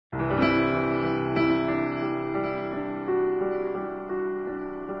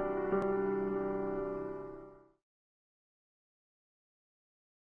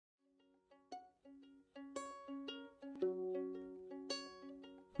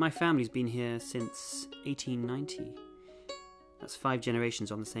My family's been here since 1890. That's 5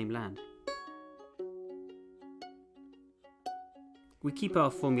 generations on the same land. We keep our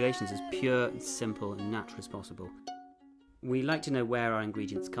formulations as pure and simple and natural as possible. We like to know where our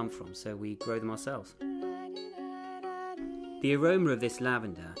ingredients come from, so we grow them ourselves. The aroma of this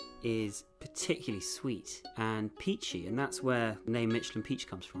lavender is particularly sweet and peachy, and that's where the name Michelin Peach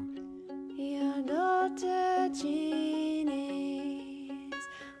comes from. Your daughter Jean is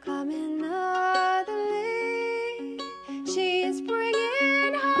coming early. She is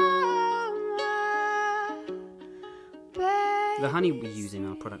bringing home her baby. The honey we use in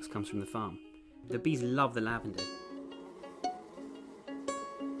our products comes from the farm. The bees love the lavender.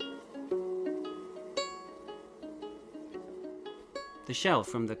 The shell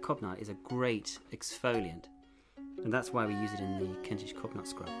from the coconut is a great exfoliant, and that's why we use it in the Kentish coconut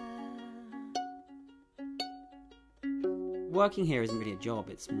scrub. Working here isn't really a job,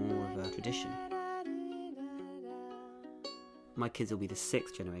 it's more of a tradition. My kids will be the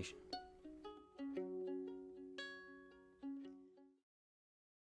 6th generation.